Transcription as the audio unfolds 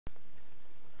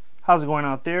How's it going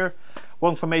out there?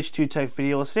 Welcome from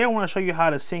H2TechVideos. Today I want to show you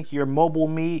how to sync your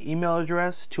MobileMe email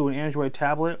address to an Android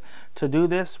tablet. To do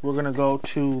this, we're going to go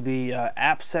to the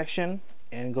app section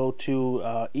and go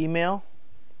to email.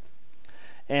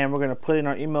 And we're going to put in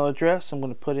our email address. I'm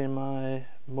going to put in my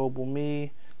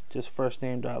MobileMe, just first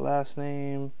name dot last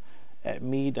name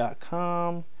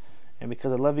 @me.com. And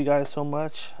because I love you guys so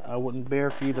much, I wouldn't bear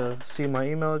for you to see my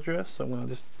email address. So I'm going to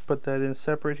just put that in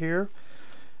separate here.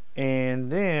 And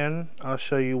then I'll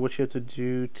show you what you have to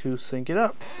do to sync it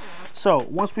up. So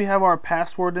once we have our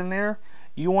password in there,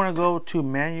 you want to go to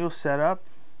manual setup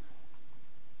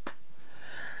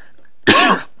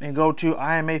and go to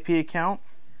IMAP account.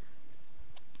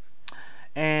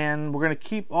 And we're going to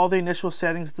keep all the initial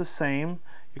settings the same.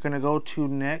 You're going to go to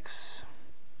next.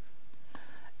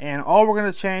 And all we're going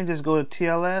to change is go to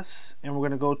TLS, and we're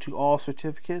going to go to all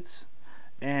certificates.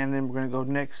 And then we're going to go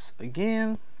next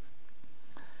again.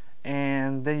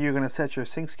 And then you're going to set your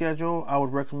sync schedule. I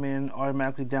would recommend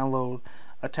automatically download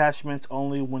attachments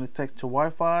only when it's connected to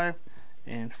Wi-Fi.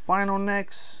 And final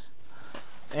next.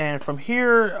 And from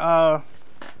here,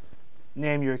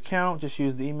 name your account. Just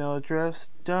use the email address.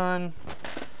 Done.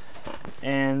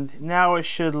 And now it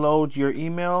should load your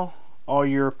email. All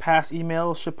your past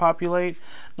emails should populate.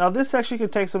 Now this actually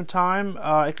could take some time.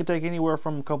 It could take anywhere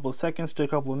from a couple of seconds to a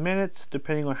couple of minutes,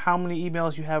 depending on how many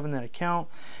emails you have in that account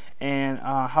and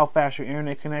how fast your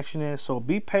internet connection is. So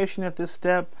be patient at this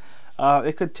step.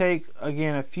 It could take,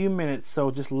 again, a few minutes, so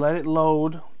just let it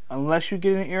load. Unless you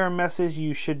get an error message,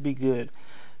 you should be good.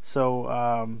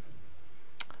 So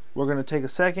we're going to take a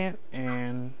second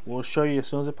and we'll show you as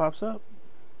soon as it pops up.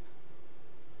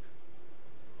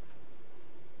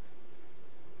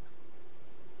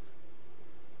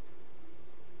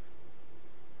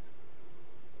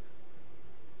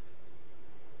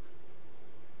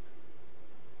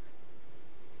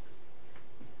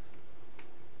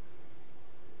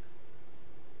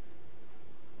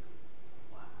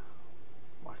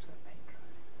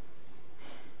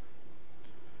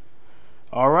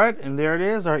 Alright, and there it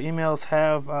is. Our emails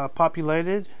have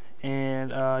populated,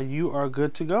 and you are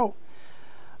good to go.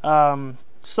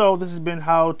 So this has been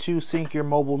how to sync your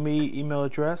MobileMe email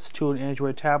address to an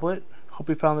Android tablet. Hope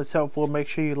you found this helpful. Make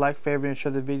sure you like, favorite, and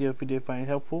share the video if you did find it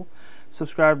helpful.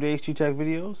 Subscribe to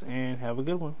H2TechVideos, and have a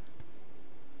good one.